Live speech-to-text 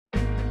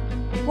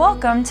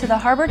Welcome to the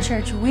Harbor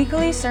Church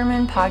Weekly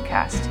Sermon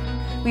Podcast.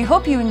 We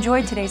hope you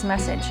enjoyed today's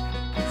message.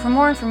 For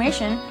more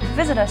information,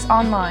 visit us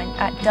online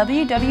at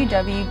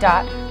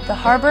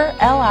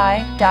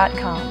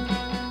www.theharborli.com.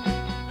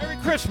 Merry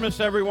Christmas,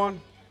 everyone.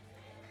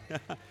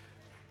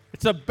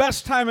 It's the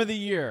best time of the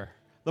year,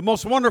 the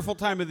most wonderful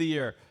time of the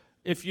year.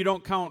 If you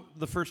don't count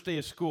the first day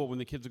of school when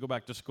the kids go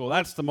back to school,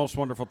 that's the most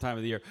wonderful time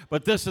of the year.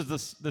 But this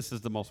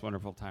is the most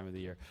wonderful time of the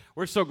year.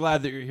 We're so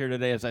glad that you're here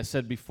today, as I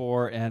said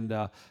before,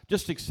 and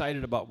just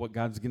excited about what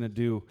God's going to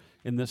do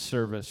in this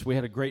service. We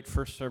had a great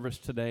first service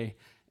today,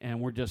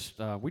 and we just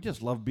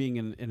love being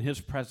in His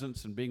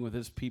presence and being with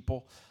His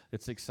people.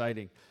 It's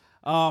exciting.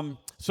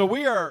 So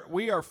we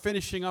are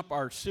finishing up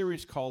our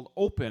series called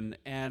Open,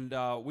 and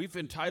we've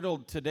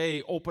entitled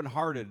today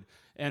Open-Hearted.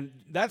 And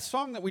that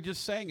song that we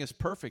just sang is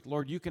perfect.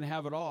 Lord, you can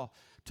have it all.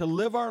 To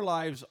live our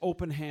lives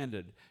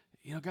open-handed.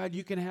 You know, God,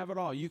 you can have it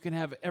all. You can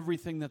have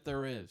everything that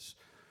there is.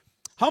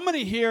 How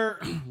many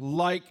here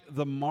like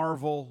the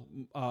Marvel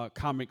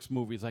comics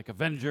movies, like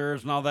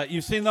Avengers and all that?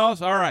 You've seen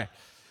those? All right.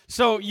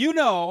 So you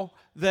know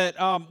that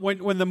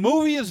when the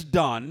movie is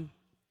done,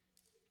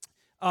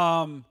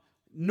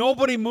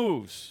 nobody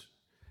moves.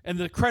 And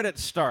the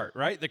credits start,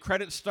 right? The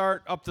credits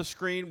start up the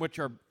screen, which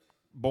are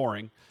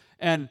boring.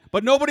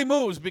 But nobody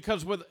moves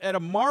because at a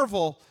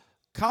Marvel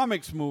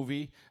comics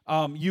movie,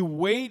 you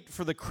wait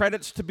for the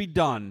credits to be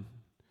done,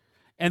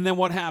 and then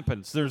what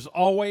happens? There's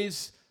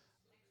always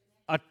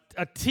a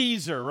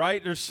teaser,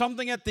 right? There's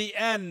something at the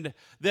end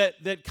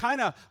that kind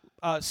of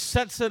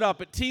sets it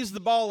up. It tees the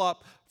ball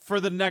up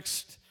for the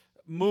next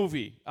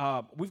movie.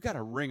 We've got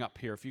a ring up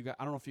here.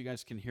 I don't know if you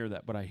guys can hear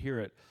that, but I hear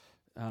it,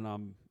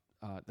 and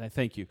I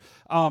thank you.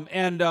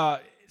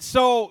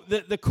 So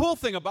the cool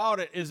thing about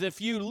it is if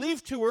you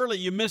leave too early,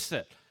 you miss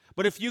it.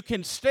 But if you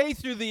can stay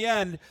through the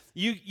end,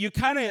 you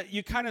kind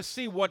of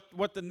see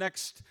what the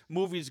next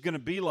movie is going to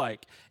be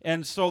like.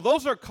 And so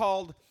those are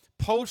called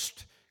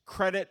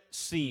post-credit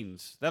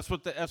scenes. That's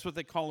what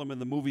they call them in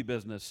the movie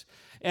business.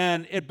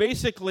 And it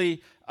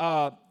basically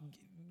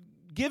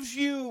gives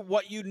you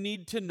what you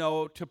need to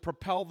know to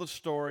propel the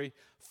story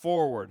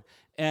forward.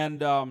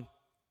 And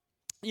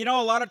you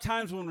know, a lot of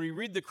times when we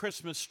read the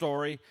Christmas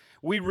story,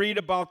 we read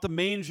about the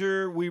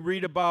manger, we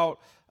read about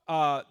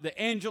the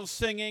angels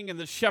singing and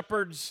the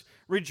shepherds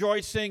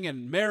rejoicing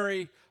and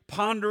Mary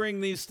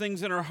pondering these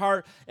things in her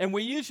heart, and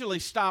we usually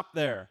stop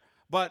there.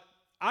 But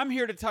I'm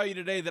here to tell you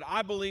today that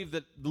I believe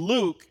that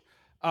Luke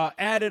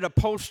added a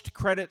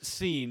post-credit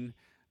scene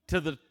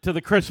to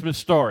the Christmas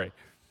story.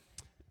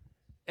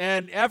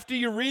 And after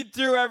you read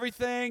through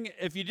everything,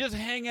 if you just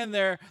hang in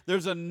there,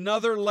 there's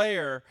another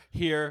layer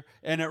here,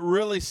 and it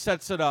really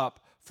sets it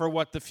up for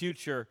what the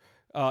future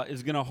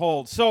is going to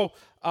hold. So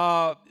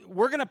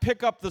we're going to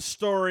pick up the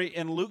story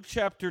in Luke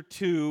chapter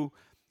 2,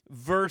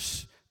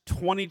 verse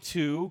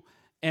 22,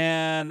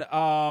 and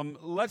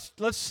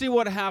let's see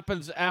what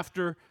happens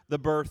after the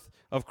birth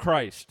of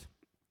Christ.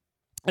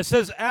 It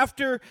says,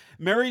 after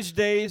Mary's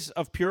days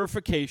of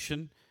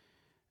purification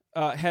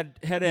had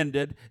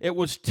ended, it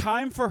was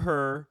time for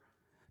her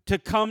to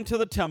come to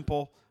the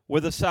temple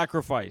with a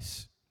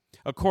sacrifice,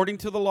 according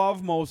to the law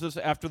of Moses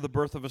after the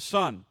birth of a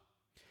son.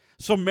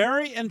 So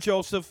Mary and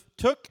Joseph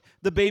took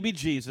the baby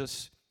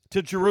Jesus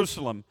to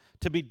Jerusalem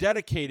to be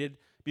dedicated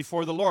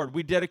before the Lord.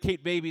 We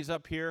dedicate babies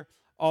up here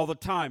all the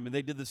time, and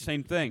they did the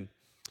same thing.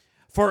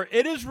 For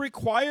it is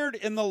required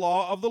in the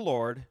law of the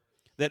Lord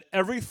that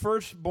every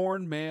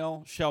firstborn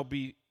male shall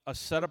be a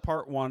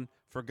set-apart one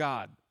for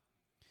God,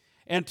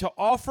 and to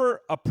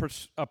offer a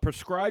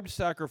prescribed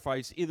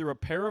sacrifice, either a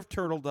pair of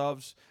turtle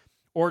doves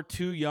or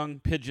 2 young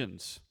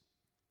pigeons.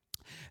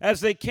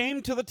 As they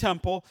came to the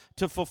temple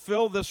to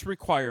fulfill this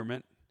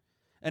requirement,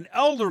 an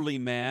elderly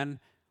man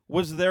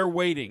was there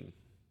waiting,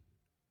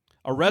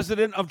 a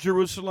resident of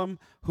Jerusalem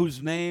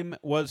whose name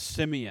was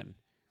Simeon.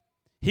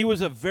 He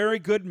was a very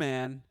good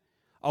man,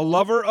 a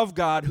lover of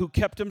God who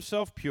kept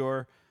himself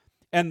pure,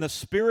 and the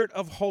spirit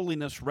of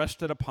holiness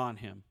rested upon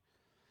him.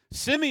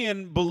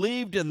 Simeon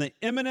believed in the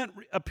imminent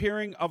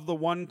appearing of the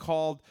one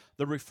called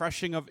the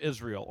refreshing of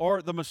Israel,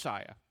 or the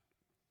Messiah.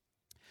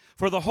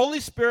 For the Holy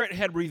Spirit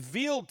had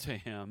revealed to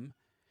him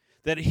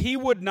that he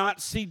would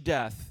not see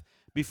death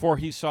before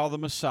he saw the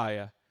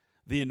Messiah,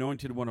 the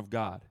anointed one of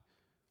God.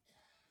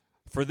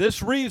 For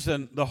this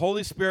reason, the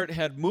Holy Spirit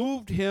had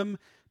moved him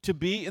to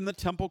be in the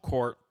temple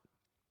court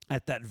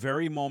at that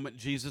very moment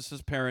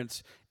Jesus'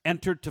 parents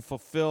entered to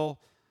fulfill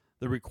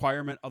the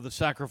requirement of the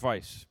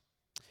sacrifice.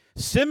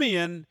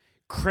 Simeon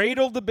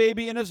cradled the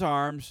baby in his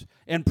arms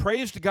and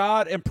praised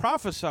God and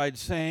prophesied,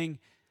 saying,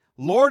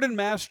 Lord and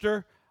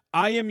Master,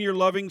 I am your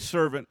loving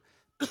servant,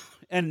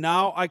 and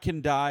now I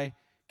can die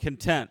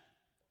content.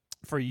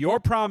 For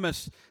your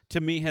promise to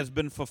me has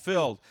been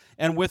fulfilled,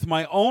 and with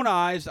my own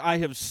eyes I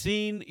have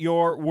seen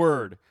your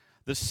word,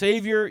 the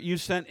Savior you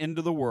sent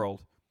into the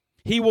world.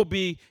 He will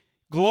be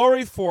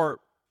glory for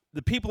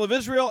the people of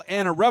Israel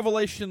and a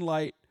revelation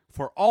light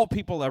for all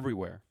people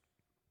everywhere.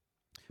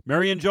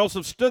 Mary and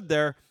Joseph stood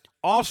there,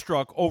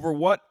 awestruck over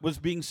what was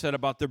being said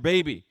about their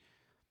baby.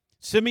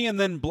 Simeon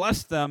then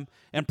blessed them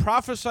and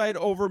prophesied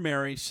over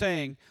Mary,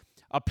 saying,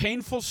 "A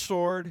painful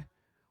sword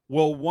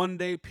will one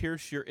day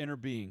pierce your inner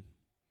being,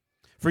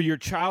 for your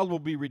child will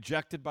be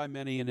rejected by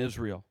many in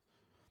Israel.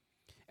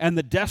 And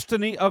the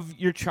destiny of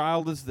your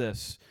child is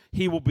this: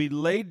 he will be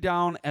laid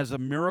down as a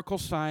miracle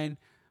sign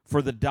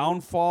for the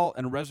downfall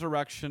and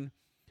resurrection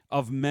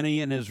of many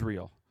in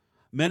Israel.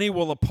 Many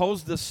will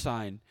oppose this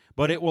sign,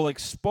 but it will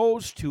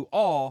expose to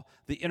all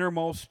the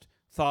innermost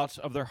thoughts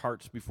of their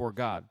hearts before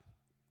God."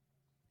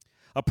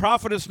 A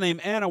prophetess named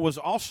Anna was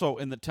also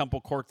in the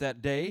temple court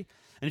that day,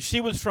 and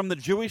she was from the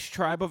Jewish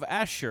tribe of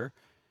Asher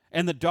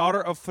and the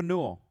daughter of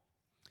Phanuel.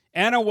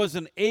 Anna was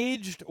an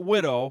aged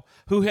widow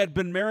who had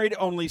been married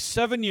only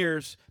 7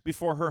 years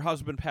before her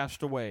husband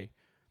passed away.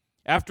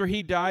 After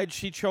he died,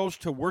 she chose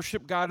to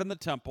worship God in the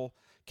temple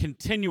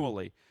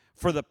continually.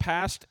 For the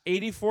past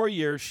 84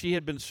 years, she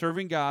had been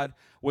serving God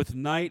with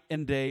night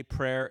and day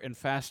prayer and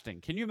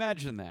fasting. Can you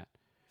imagine that?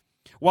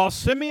 While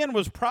Simeon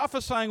was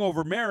prophesying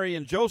over Mary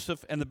and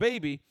Joseph and the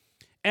baby,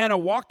 Anna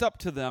walked up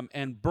to them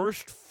and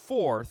burst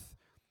forth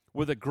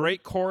with a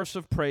great chorus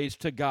of praise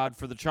to God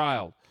for the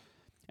child.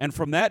 And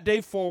from that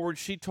day forward,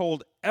 she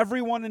told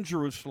everyone in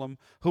Jerusalem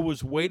who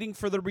was waiting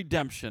for the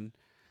redemption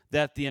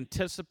that the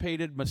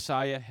anticipated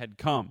Messiah had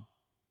come.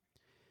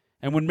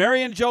 And when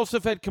Mary and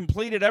Joseph had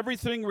completed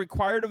everything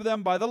required of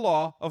them by the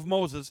law of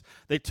Moses,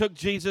 they took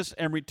Jesus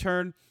and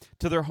returned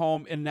to their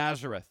home in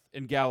Nazareth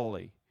in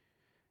Galilee.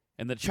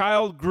 And the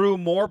child grew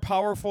more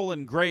powerful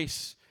in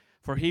grace,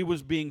 for he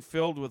was being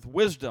filled with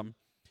wisdom,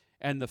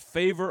 and the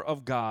favor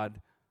of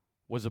God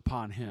was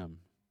upon him.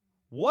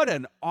 What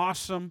an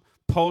awesome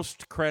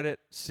post-credit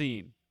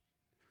scene.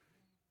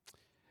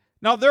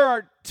 Now, there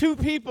are two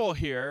people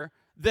here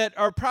that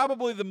are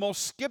probably the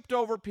most skipped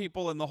over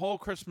people in the whole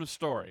Christmas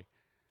story,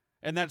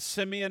 and that's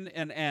Simeon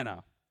and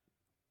Anna.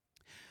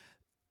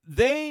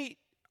 They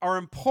are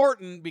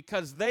important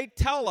because they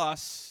tell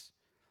us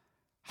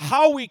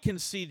how we can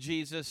see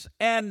Jesus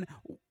and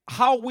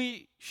how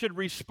we should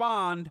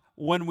respond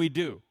when we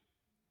do.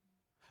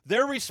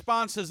 Their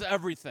response is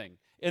everything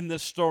in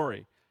this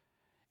story.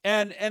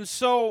 And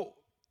so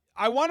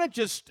I want to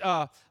just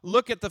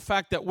look at the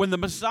fact that when the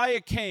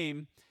Messiah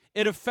came,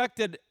 it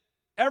affected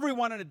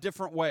everyone in a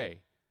different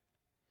way.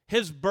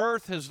 His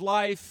birth, his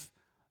life,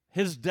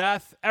 his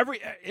death,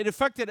 it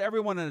affected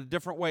everyone in a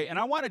different way. And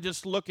I want to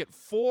just look at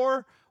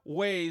 4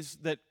 ways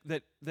that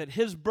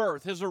his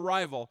birth, his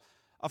arrival,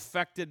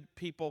 affected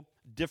people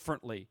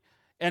differently.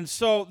 And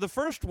so the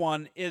first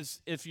one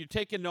is, if you're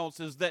taking notes,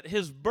 is that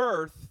his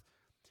birth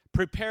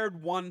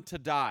prepared one to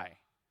die.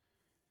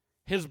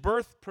 His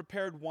birth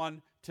prepared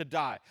one to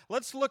die.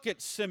 Let's look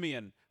at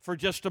Simeon for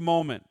just a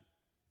moment.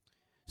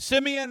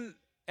 Simeon,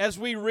 as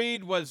we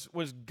read, was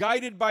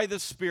guided by the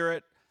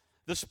Spirit.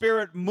 The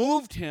Spirit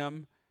moved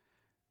him,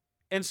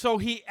 and so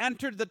he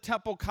entered the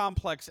temple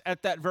complex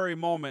at that very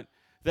moment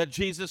that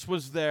Jesus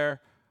was there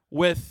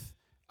with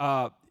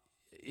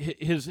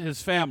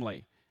his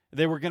family.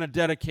 They were going to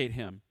dedicate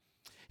him.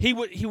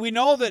 We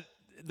know that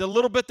the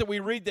little bit that we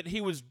read, that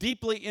he was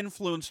deeply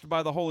influenced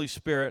by the Holy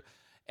Spirit,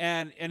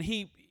 and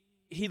he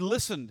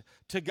listened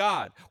to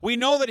God. We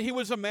know that he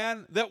was a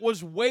man that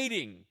was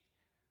waiting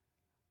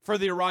for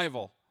the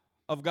arrival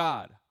of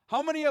God.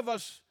 How many of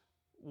us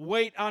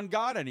wait on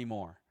God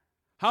anymore?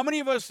 How many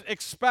of us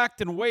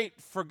expect and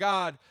wait for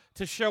God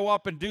to show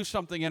up and do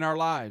something in our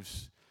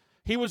lives?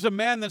 He was a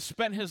man that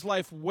spent his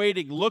life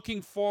waiting,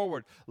 looking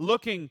forward,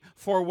 looking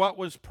for what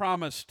was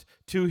promised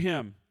to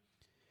him.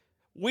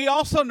 We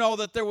also know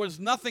that there was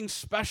nothing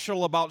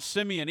special about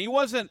Simeon. He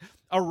wasn't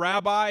a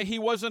rabbi. He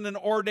wasn't an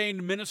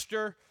ordained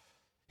minister.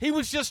 He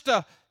was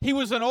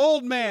an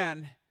old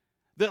man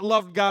that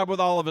loved God with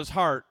all of his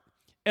heart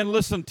and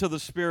listened to the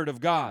Spirit of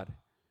God.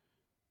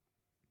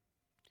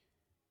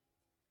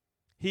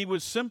 He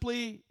was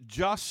simply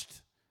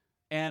just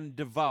and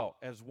devout,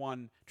 as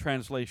one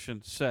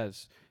translation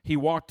says. He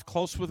walked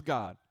close with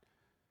God.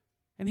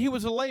 And he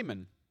was a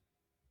layman.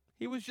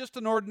 He was just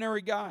an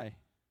ordinary guy.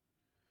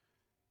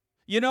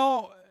 You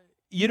know,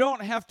 you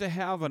don't have to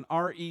have an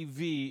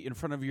R-E-V in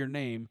front of your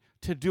name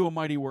to do a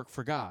mighty work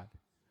for God.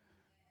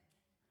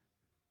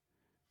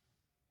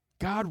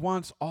 God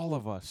wants all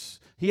of us.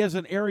 He has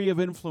an area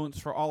of influence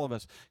for all of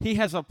us. He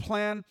has a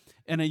plan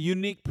and a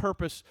unique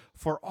purpose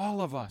for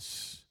all of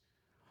us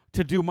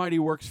to do mighty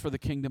works for the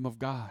kingdom of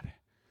God.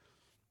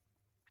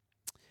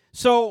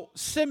 So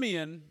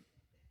Simeon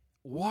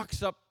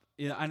walks up,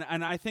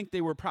 and I think they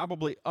were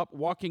probably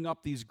walking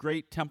up these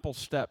great temple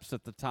steps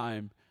at the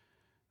time.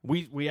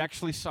 We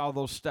actually saw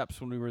those steps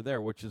when we were there,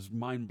 which is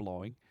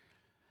mind-blowing.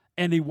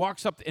 And he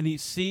walks up and he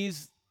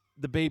sees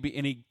the baby,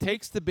 and he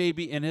takes the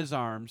baby in his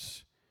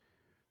arms,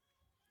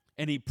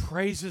 and he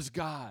praises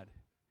God.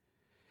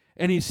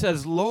 And he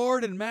says,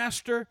 "Lord and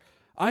Master,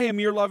 I am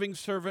your loving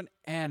servant,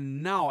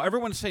 and now,"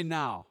 everyone say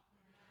now,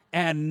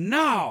 "and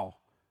now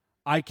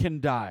I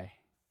can die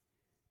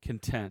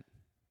content."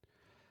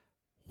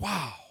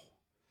 Wow.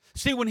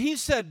 See, when he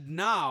said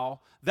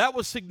now, that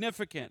was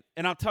significant,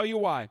 and I'll tell you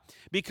why.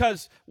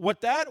 Because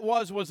what that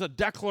was a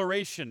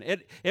declaration.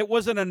 It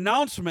was an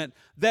announcement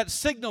that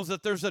signals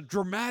that there's a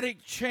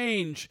dramatic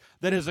change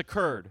that has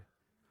occurred.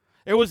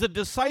 It was a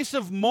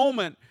decisive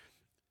moment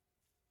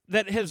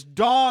that has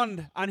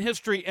dawned on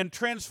history and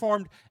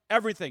transformed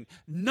everything.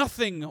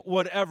 Nothing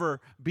would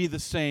ever be the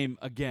same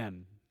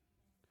again.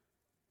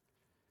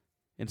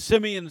 And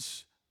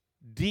Simeon's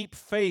deep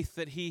faith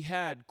that he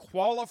had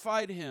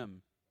qualified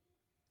him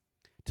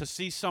to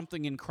see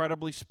something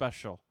incredibly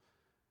special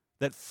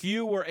that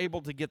few were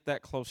able to get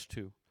that close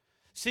to.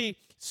 See,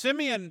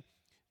 Simeon,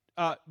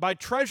 by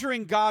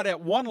treasuring God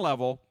at one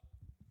level,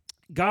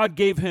 God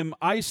gave him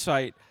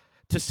eyesight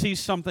to see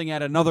something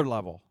at another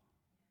level.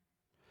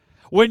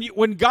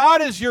 When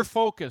God is your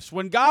focus,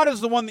 when God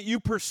is the one that you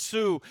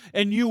pursue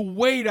and you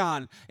wait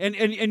on and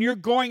you're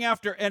going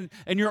after and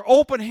you're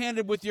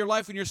open-handed with your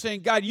life and you're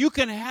saying, God, you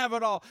can have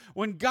it all.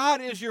 When God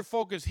is your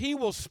focus, he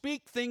will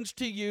speak things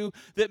to you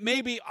that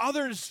maybe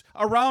others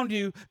around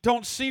you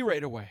don't see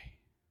right away.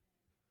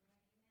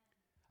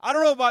 I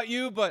don't know about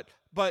you, but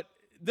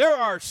there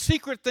are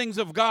secret things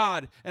of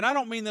God, and I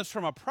don't mean this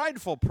from a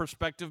prideful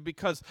perspective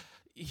because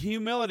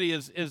humility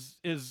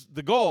is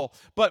the goal.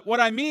 But what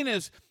I mean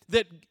is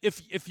that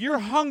if you're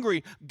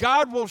hungry,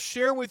 God will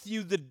share with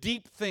you the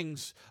deep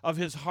things of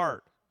his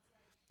heart,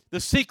 the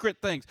secret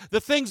things,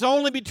 the things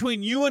only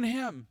between you and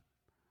him,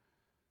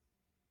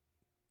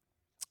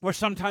 where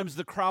sometimes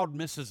the crowd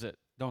misses it,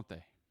 don't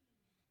they?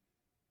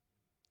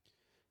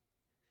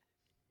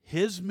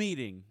 His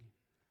meeting,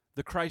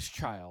 the Christ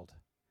child,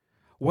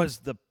 was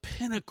the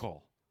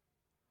pinnacle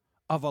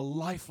of a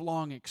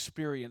lifelong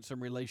experience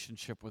and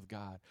relationship with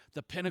God.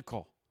 The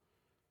pinnacle.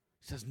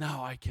 He says,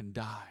 now I can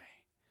die.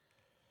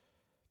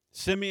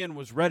 Simeon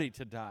was ready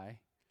to die.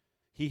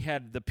 He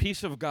had the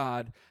peace of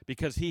God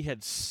because he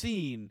had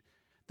seen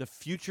the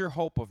future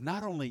hope of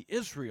not only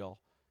Israel,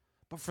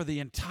 but for the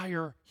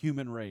entire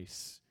human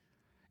race.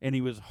 And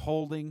he was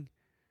holding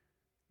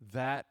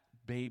that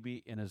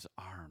baby in his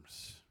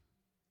arms.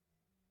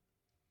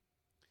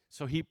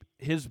 So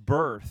his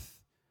birth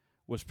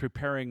was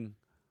preparing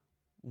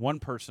one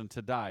person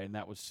to die, and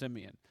that was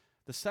Simeon.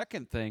 The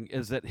second thing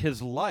is that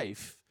his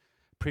life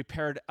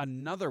prepared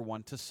another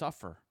one to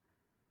suffer,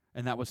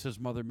 and that was his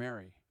mother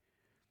Mary.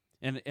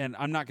 And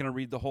I'm not going to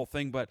read the whole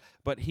thing,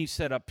 but he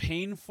said, a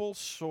painful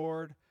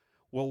sword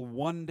will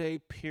one day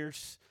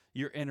pierce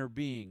your inner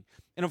being.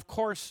 And of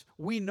course,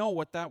 we know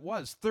what that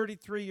was.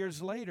 33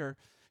 years later,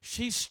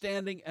 she's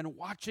standing and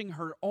watching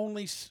her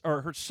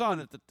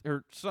son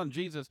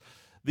Jesus,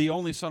 the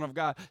only Son of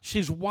God.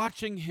 She's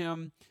watching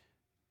him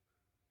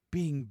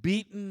being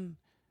beaten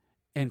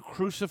and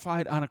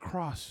crucified on a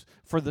cross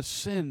for the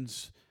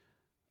sins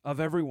of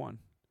everyone.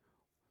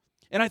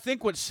 And I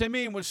think what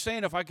Simeon was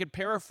saying, if I could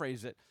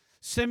paraphrase it,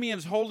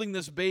 Simeon's holding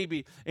this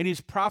baby and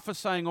he's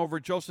prophesying over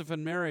Joseph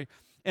and Mary.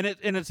 And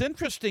it's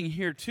interesting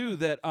here too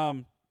that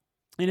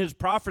in his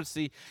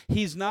prophecy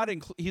he's not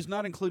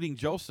including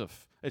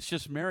Joseph. It's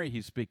just Mary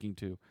he's speaking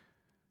to,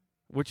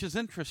 which is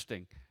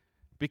interesting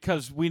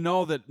because we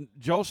know that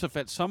Joseph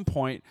at some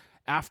point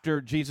after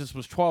Jesus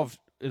was 12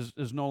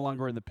 is no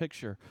longer in the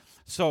picture.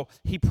 So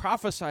he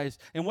prophesies,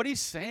 and what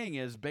he's saying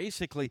is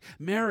basically,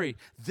 Mary,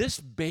 this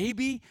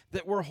baby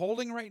that we're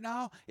holding right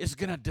now is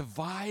going to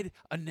divide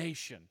a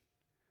nation.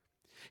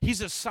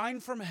 He's a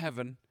sign from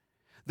heaven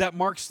that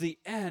marks the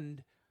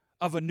end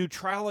of a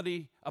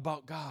neutrality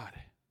about God.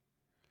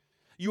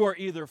 You are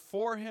either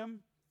for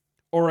him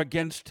or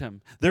against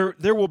him.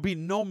 There will be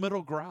no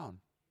middle ground.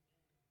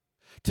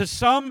 To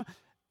some,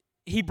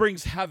 he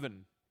brings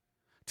heaven.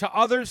 To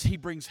others, he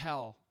brings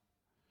hell.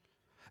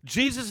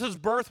 Jesus'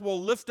 birth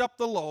will lift up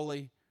the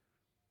lowly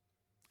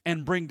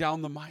and bring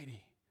down the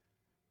mighty.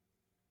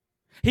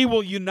 He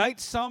will unite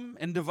some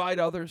and divide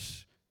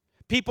others.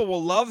 People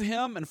will love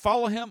him and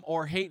follow him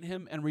or hate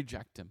him and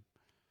reject him.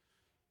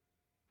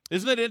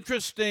 Isn't it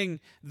interesting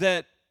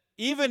that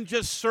even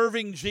just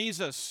serving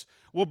Jesus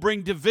will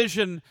bring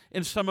division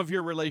in some of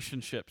your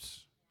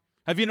relationships?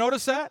 Have you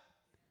noticed that?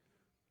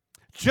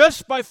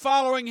 Just by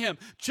following him,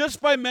 just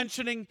by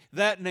mentioning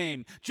that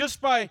name,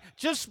 just by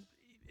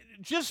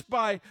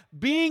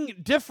being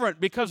different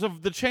because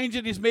of the change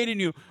that he's made in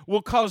you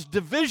will cause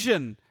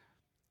division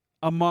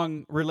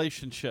among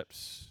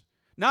relationships.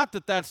 Not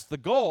that that's the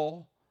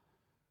goal,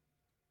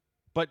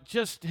 but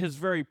just his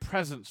very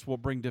presence will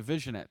bring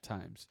division at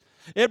times.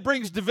 It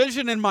brings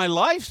division in my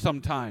life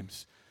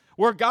sometimes,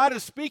 where God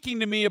is speaking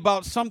to me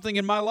about something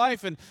in my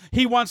life and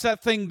he wants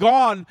that thing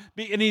gone,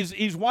 and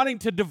he's wanting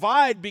to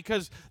divide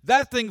because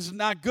that thing's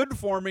not good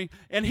for me,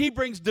 and he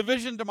brings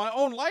division to my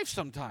own life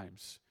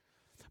sometimes.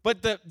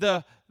 But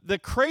the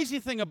crazy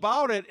thing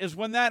about it is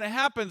when that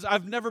happens,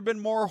 I've never been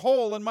more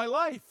whole in my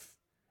life.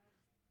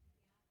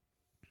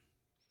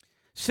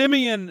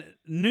 Simeon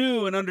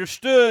knew and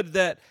understood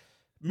that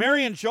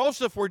Mary and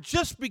Joseph were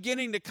just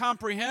beginning to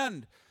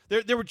comprehend.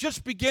 They were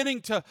just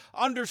beginning to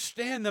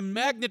understand the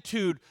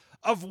magnitude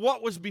of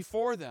what was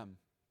before them.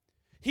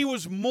 He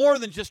was more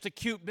than just a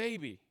cute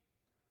baby.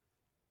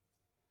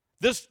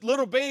 This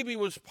little baby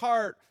was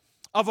part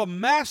of a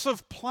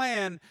massive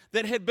plan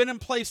that had been in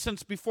place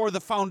since before the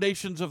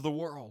foundations of the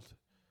world.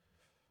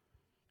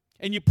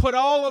 And you put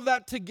all of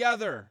that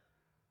together,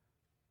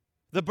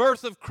 the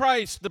birth of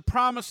Christ, the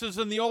promises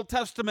in the Old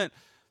Testament,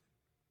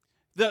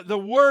 the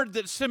word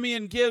that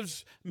Simeon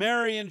gives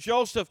Mary and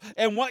Joseph,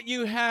 and what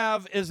you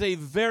have is a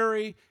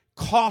very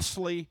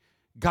costly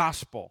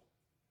gospel.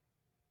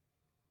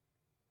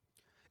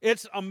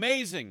 It's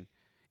amazing.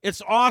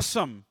 It's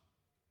awesome.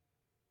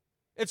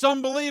 It's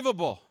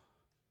unbelievable.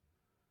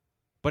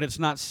 But it's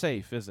not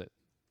safe, is it?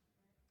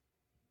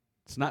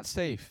 It's not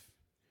safe.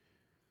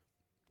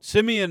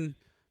 Simeon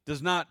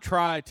does not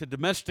try to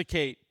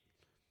domesticate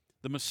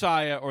the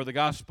Messiah or the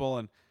gospel,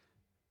 and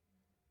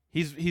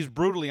he's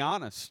brutally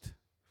honest.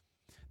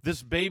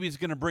 This baby's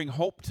going to bring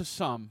hope to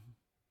some,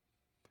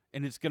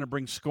 and it's going to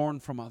bring scorn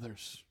from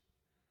others.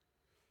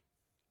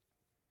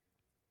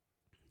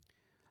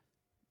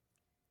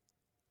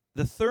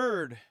 The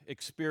third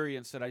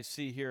experience that I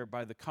see here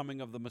by the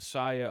coming of the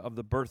Messiah, of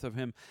the birth of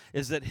him,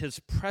 is that his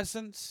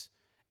presence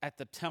at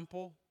the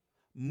temple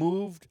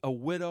moved a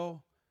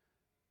widow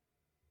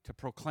to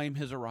proclaim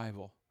his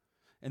arrival.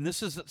 And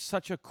this is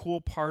such a cool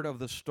part of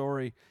the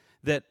story,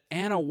 that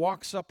Anna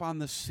walks up on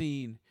the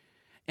scene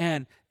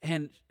and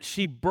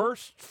she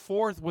bursts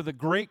forth with a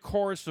great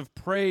chorus of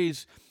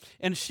praise.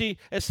 And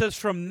it says,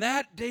 from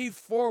that day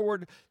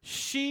forward,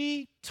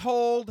 she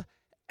told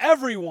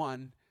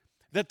everyone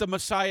that the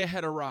Messiah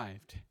had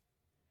arrived.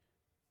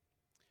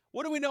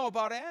 What do we know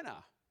about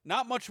Anna?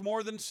 Not much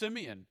more than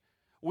Simeon.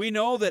 We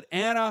know that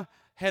Anna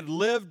had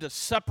lived a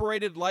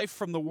separated life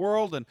from the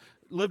world and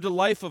lived a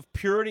life of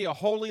purity, a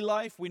holy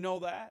life. We know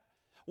that.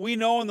 We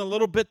know in the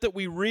little bit that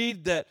we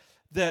read that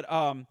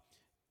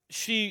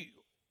she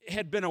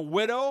had been a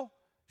widow.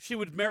 She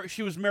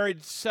was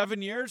married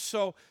 7 years.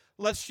 So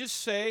let's just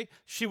say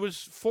she was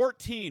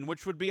 14,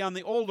 which would be on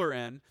the older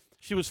end.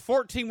 She was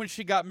 14 when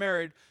she got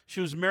married.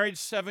 She was married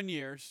 7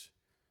 years.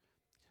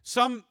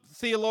 Some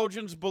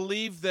theologians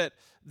believe that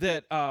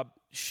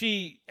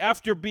she,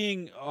 after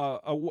being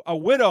a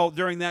widow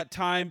during that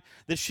time,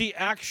 that she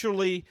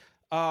actually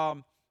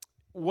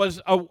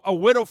was a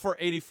widow for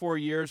 84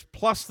 years,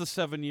 plus the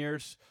 7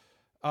 years,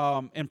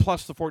 and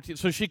plus the 14.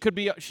 So she could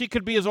be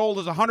as old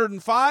as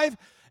 105,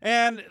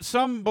 and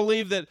some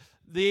believe that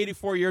the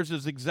 84 years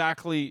is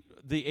exactly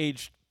the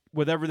age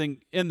with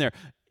everything in there.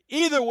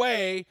 Either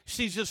way,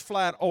 she's just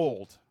flat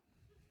old.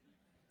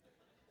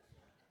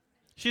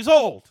 She's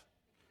old.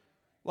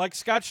 Like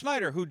Scott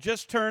Schneider, who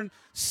just turned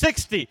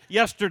 60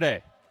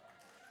 yesterday.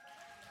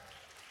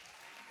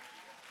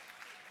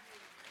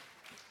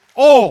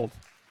 Old.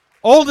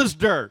 Old as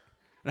dirt.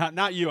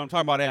 Not you, I'm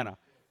talking about Anna.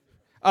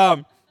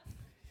 But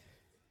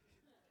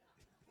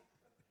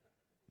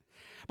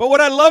what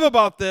I love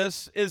about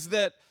this is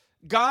that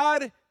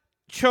God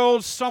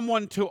chose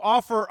someone to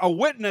offer a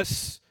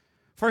witness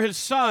for his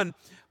son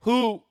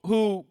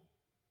who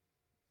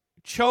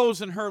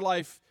chose in her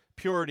life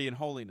purity and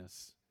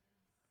holiness,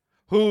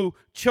 who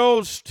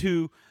chose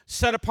to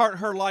set apart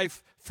her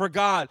life for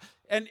God.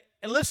 And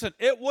listen,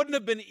 it wouldn't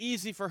have been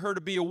easy for her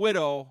to be a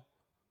widow,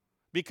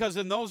 because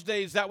in those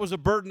days that was a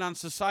burden on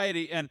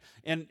society, and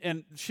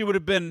she would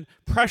have been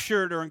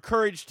pressured or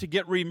encouraged to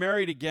get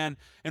remarried again.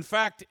 In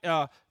fact,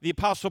 the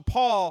Apostle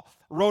Paul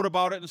wrote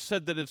about it and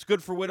said that it's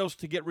good for widows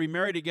to get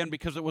remarried again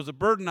because it was a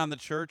burden on the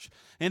church.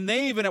 And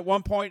they even at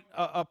one point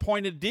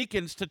appointed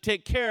deacons to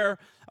take care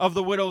of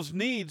the widow's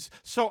needs.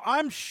 So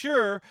I'm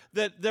sure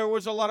that there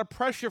was a lot of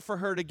pressure for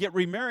her to get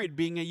remarried,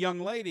 being a young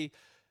lady.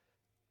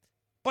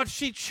 But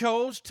she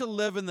chose to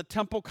live in the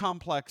temple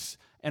complex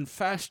and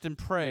fast and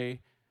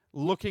pray,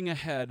 looking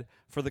ahead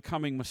for the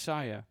coming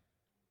Messiah.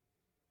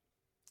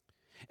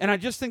 And I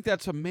just think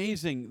that's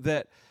amazing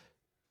that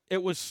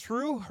it was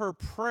through her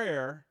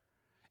prayer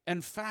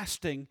and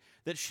fasting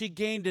that she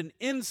gained an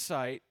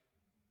insight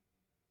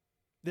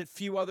that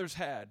few others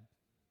had.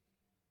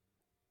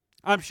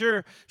 I'm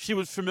sure she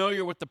was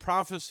familiar with the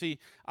prophecy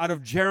out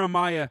of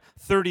Jeremiah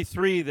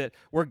 33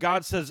 where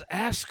God says,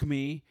 "Ask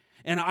me,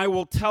 and I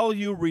will tell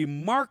you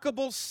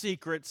remarkable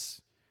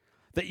secrets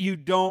that you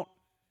don't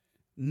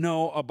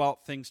know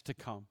about things to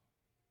come."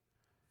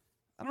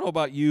 I don't know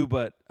about you,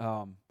 but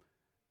I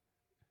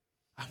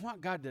want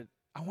God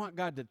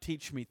to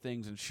teach me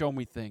things and show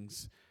me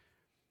things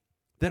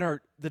that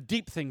are the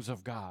deep things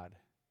of God.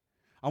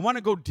 I want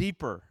to go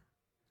deeper.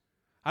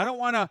 I don't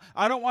want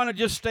to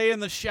just stay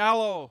in the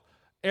shallow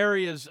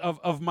areas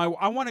of my.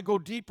 I want to go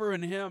deeper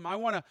in Him. I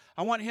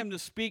want Him to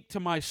speak to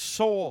my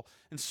soul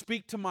and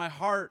speak to my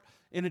heart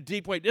in a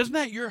deep way. Isn't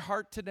that your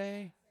heart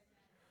today?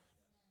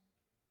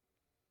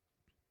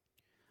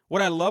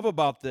 What I love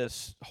about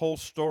this whole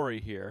story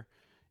here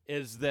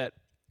is that,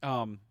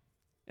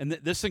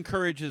 this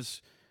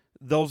encourages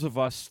those of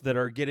us that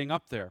are getting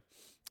up there,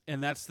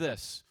 and that's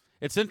this.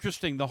 It's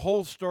interesting, the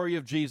whole story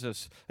of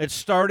Jesus, it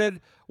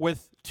started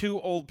with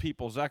two old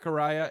people,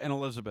 Zechariah and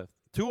Elizabeth,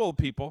 two old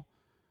people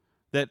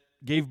that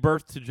gave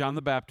birth to John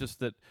the Baptist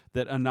that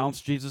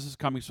announced Jesus is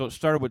coming. So it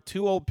started with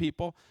two old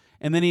people,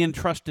 and then He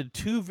entrusted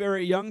two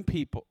very young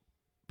people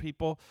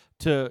people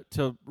to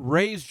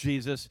raise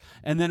Jesus,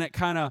 and then it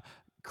kind of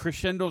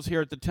crescendos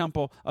here at the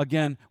temple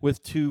again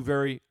with 2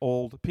 very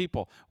old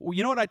people. Well,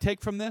 you know what I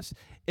take from this?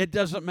 It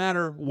doesn't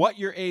matter what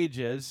your age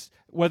is,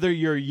 whether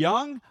you're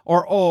young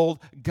or old,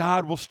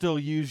 God will still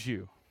use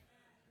you.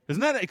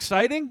 Isn't that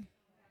exciting?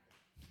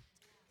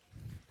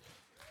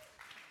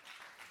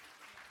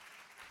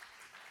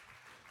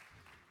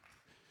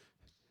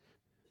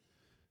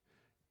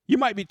 You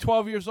might be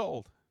 12 years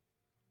old,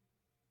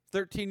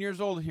 13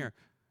 years old in here.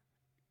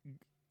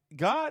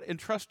 God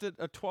entrusted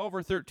a 12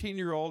 or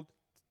 13-year-old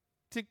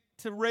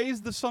to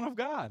raise the Son of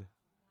God.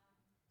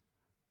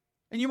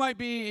 And you might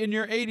be in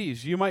your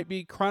 80s. You might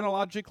be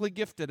chronologically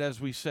gifted, as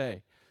we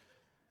say.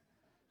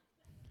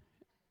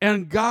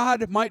 And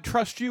God might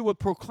trust you with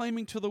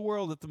proclaiming to the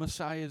world that the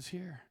Messiah is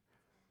here.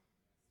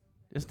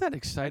 Isn't that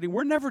exciting?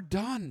 We're never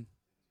done.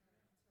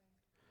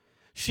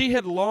 She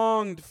had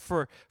longed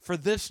for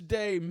this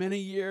day many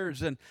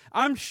years, and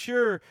I'm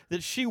sure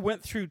that she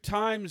went through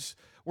times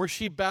where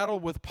she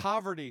battled with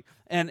poverty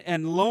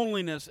and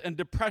loneliness and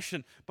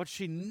depression, but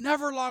she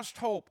never lost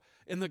hope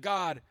in the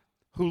God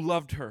who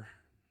loved her.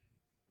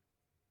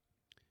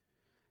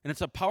 And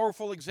it's a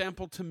powerful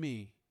example to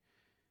me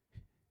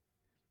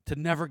to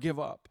never give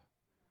up.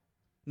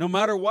 No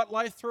matter what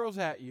life throws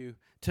at you,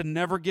 to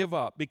never give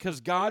up,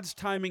 because God's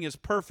timing is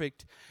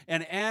perfect,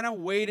 and Anna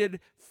waited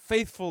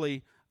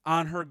faithfully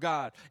on her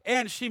God.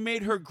 And she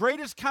made her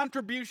greatest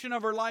contribution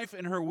of her life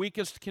in her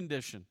weakest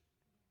condition.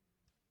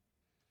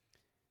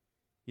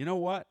 You know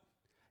what?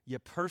 You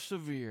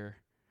persevere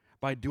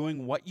by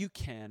doing what you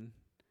can,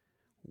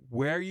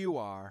 where you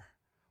are,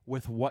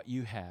 with what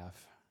you have.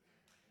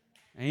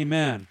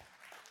 Amen.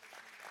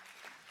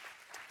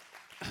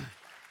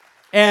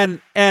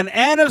 And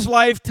Anna's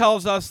life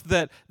tells us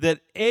that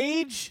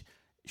age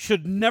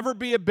should never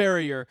be a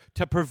barrier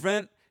to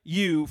prevent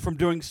you from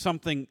doing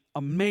something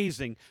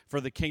amazing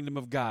for the kingdom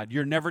of God.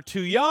 You're never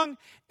too young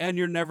and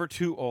you're never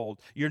too old.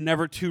 You're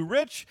never too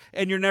rich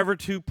and you're never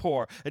too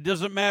poor. It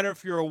doesn't matter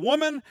if you're a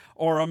woman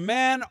or a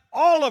man.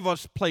 All of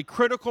us play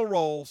critical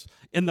roles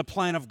in the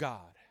plan of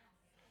God.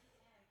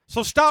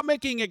 So stop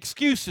making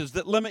excuses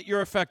that limit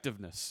your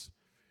effectiveness.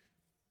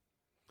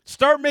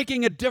 Start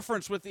making a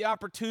difference with the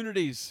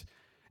opportunities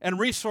and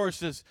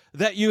resources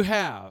that you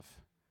have.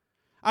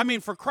 I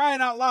mean, for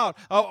crying out loud,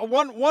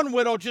 one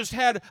widow just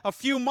had a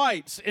few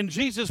mites, and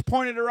Jesus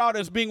pointed her out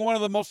as being one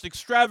of the most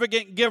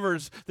extravagant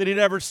givers that he'd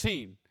ever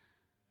seen.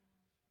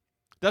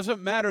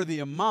 Doesn't matter the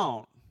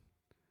amount,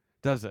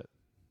 does it?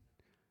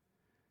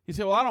 You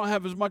say, well, I don't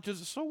have as much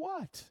as, so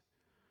what?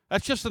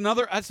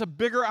 That's a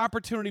bigger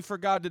opportunity for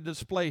God to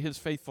display his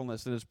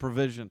faithfulness and his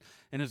provision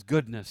and his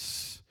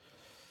goodness.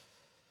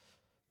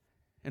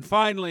 And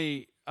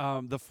finally,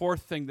 the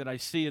fourth thing that I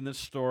see in this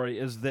story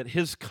is that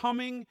his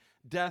coming,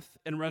 death,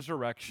 and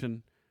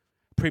resurrection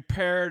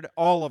prepared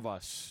all of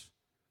us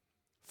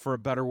for a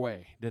better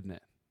way, didn't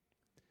it?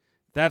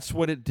 That's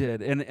what it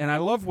did. And I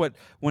love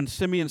when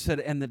Simeon said,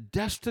 and the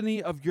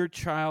destiny of your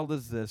child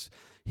is this: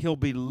 he'll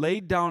be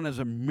laid down as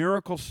a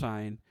miracle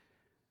sign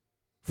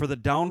for the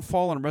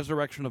downfall and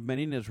resurrection of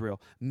many in Israel.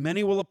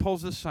 Many will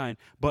oppose this sign,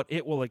 but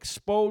it will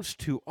expose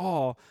to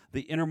all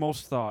the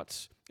innermost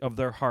thoughts of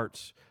their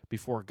hearts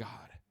before God.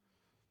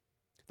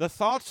 The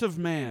thoughts of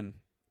man,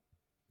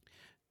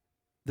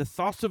 the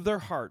thoughts of their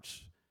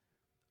hearts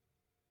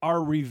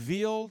are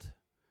revealed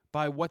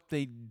by what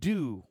they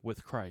do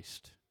with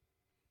Christ.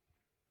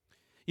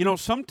 You know,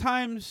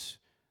 sometimes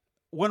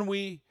when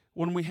we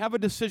have a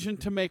decision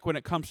to make when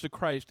it comes to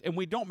Christ and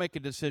we don't make a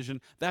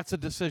decision, that's a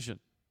decision.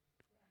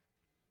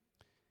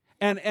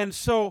 And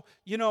so,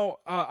 you know,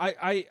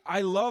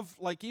 I love,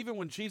 like, even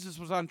when Jesus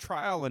was on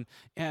trial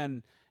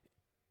and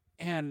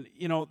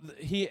you know,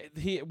 he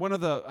one of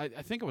the,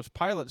 I think it was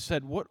Pilate,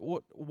 said,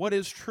 what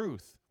is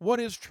truth? What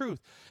is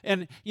truth?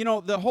 And, you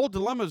know, the whole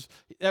dilemma is,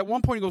 at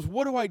one point he goes,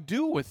 what do I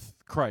do with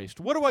Christ?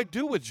 What do I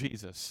do with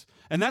Jesus?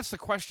 And that's the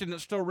question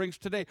that still rings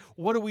today.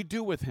 What do we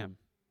do with him?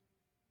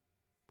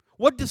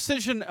 What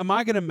decision am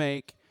I going to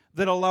make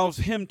that allows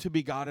him to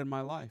be God in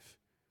my life?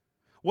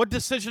 What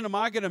decision am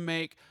I going to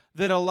make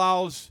that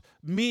allows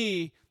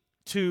me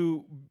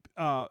to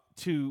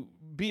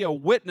be a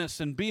witness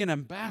and be an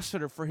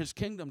ambassador for his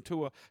kingdom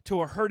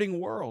to a hurting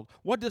world?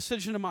 What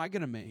decision am I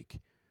going to make?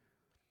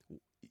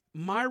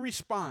 My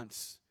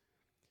response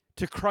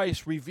to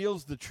Christ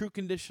reveals the true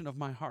condition of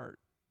my heart.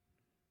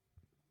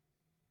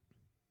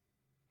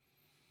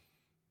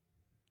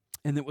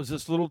 And it was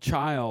this little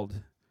child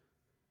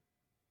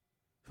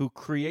who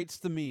creates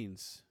the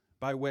means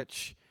by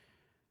which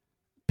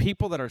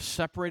people that are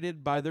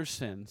separated by their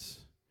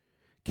sins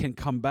can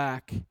come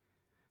back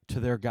to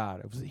their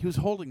God. He was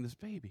holding this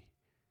baby.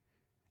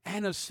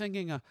 Anna's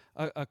singing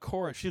a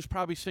chorus. She was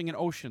probably singing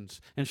Oceans,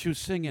 and she was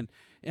singing,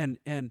 and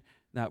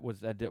that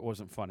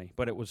wasn't funny,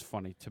 but it was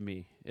funny to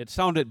me. It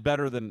sounded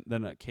better than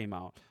it came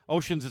out.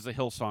 Oceans is a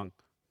Hillsong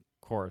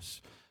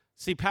chorus.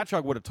 See,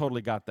 Patchogue would have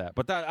totally got that,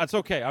 but that's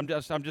okay. I'm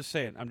just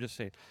saying.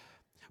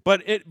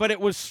 But it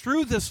was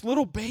through this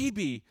little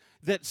baby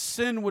that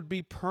sin would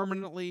be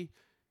permanently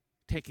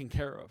taken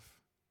care of.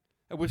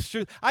 It was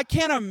true. I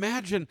can't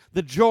imagine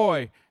the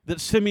joy that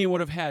Simeon would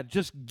have had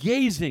just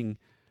gazing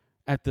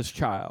at this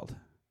child.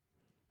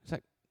 It's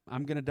like,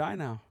 I'm going to die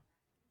now.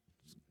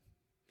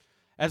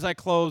 As I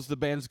close, the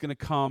band's going to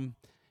come,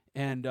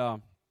 and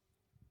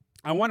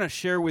I want to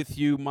share with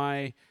you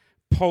my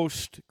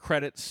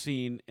post-credit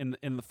scene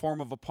in the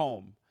form of a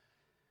poem.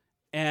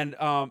 And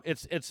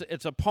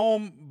it's a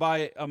poem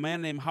by a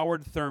man named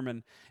Howard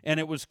Thurman, and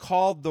it was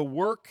called The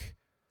Work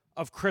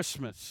of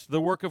Christmas.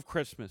 The Work of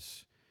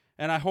Christmas.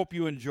 And I hope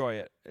you enjoy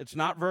it. It's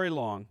not very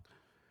long.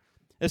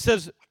 It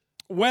says,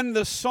 when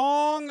the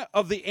song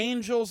of the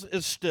angels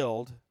is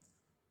stilled,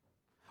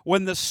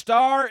 when the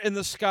star in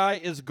the sky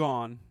is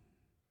gone,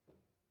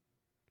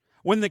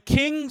 when the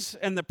kings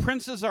and the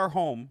princes are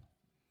home,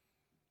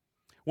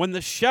 when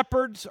the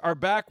shepherds are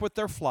back with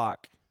their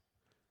flock,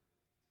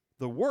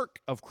 the work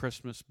of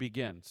Christmas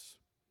begins.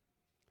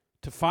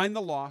 To find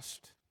the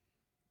lost,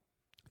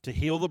 to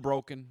heal the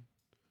broken,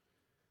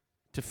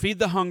 to feed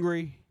the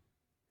hungry,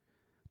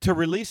 to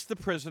release the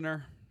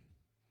prisoner,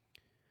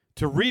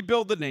 to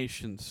rebuild the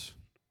nations,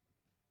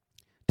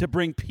 to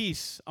bring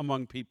peace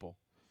among people,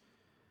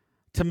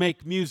 to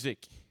make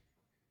music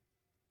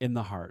in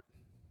the heart.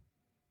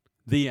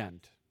 The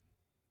end.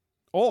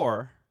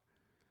 Or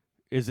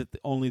is it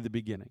only the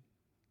beginning?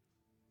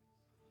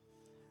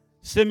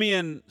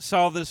 Simeon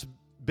saw this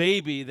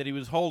baby that he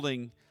was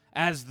holding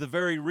as the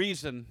very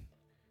reason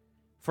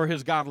for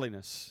his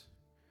godliness.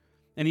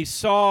 And he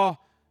saw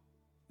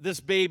this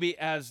baby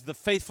as the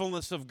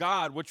faithfulness of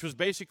God, which was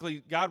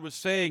basically, God was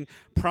saying,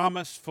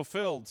 promise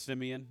fulfilled,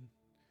 Simeon.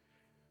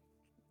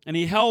 And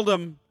he held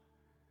him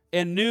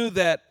and knew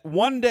that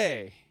one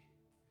day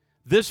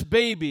this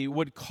baby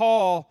would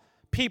call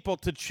people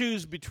to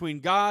choose between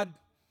God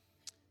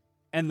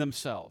and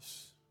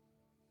themselves.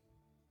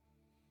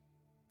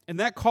 And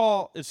that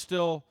call is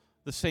still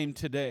the same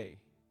today.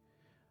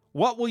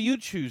 What will you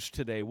choose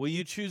today? Will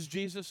you choose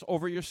Jesus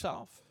over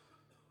yourself?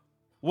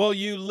 Will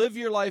you live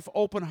your life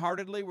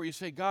open-heartedly where you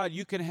say, God,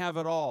 you can have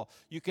it all.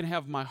 You can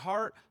have my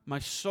heart, my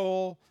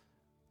soul.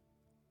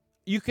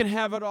 You can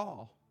have it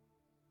all.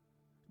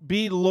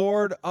 Be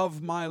Lord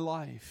of my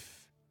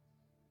life.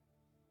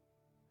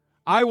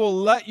 I will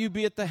let you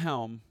be at the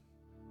helm,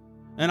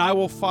 and I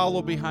will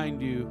follow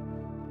behind you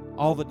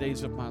all the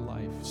days of my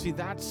life. See,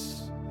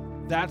 that's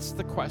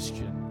the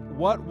question.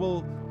 What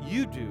will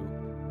you do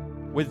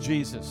with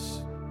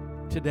Jesus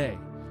today?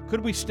 Could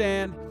we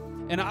stand?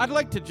 And I'd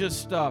like to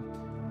just,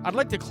 I'd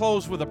like to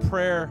close with a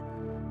prayer,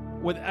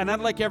 and I'd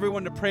like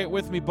everyone to pray it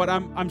with me, but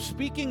I'm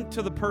speaking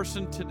to the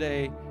person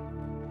today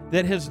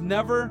that has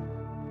never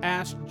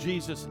asked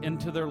Jesus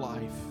into their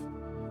life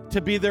to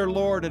be their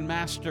Lord and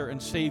Master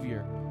and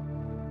Savior.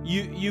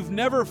 You've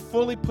never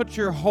fully put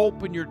your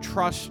hope and your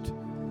trust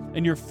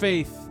and your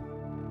faith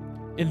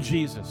in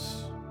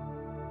Jesus.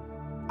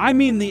 I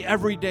mean the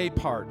everyday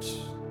parts.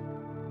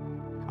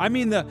 I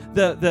mean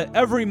the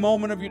every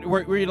moment of you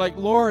where you're like,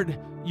 Lord,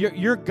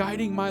 you're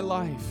guiding my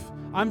life.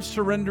 I'm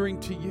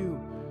surrendering to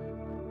you.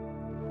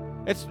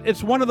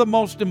 It's one of the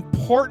most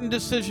important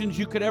decisions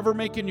you could ever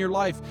make in your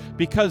life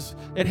because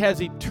it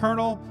has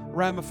eternal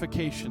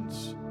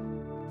ramifications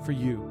for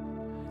you.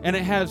 And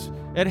it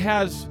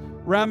has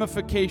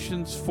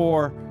ramifications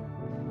for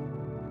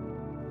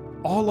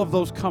all of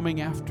those coming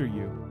after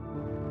you.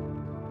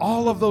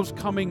 All of those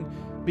coming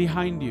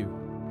behind you.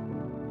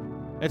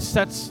 It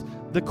sets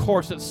the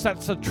course. It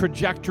sets a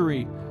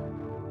trajectory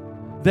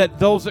that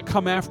those that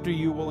come after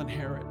you will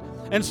inherit.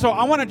 And so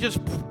I want to just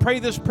pray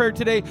this prayer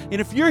today. And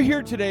if you're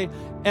here today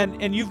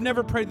and you've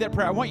never prayed that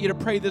prayer, I want you to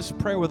pray this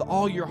prayer with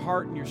all your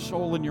heart and your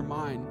soul and your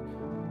mind.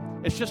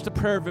 It's just a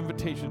prayer of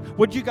invitation.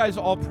 Would you guys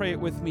all pray it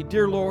with me?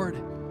 Dear Lord,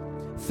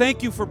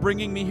 thank you for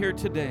bringing me here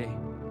today.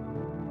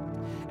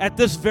 At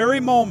this very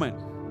moment,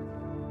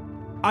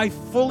 I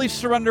fully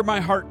surrender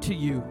my heart to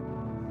you.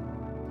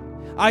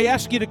 I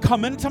ask you to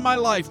come into my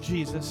life,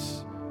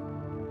 Jesus,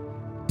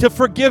 to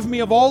forgive me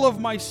of all of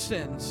my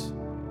sins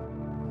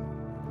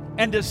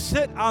and to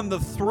sit on the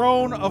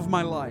throne of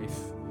my life.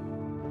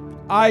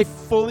 I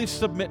fully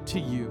submit to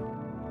you.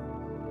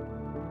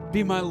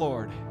 Be my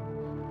Lord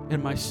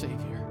and my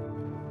Savior.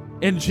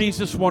 In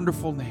Jesus'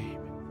 wonderful name,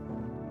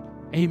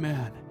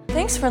 amen.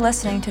 Thanks for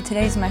listening to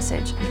today's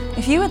message.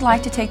 If you would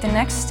like to take the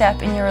next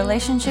step in your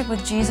relationship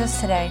with Jesus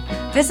today,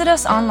 visit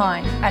us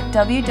online at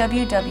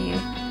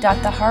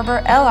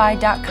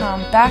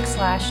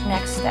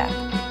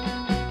www.theharborli.com/nextstep.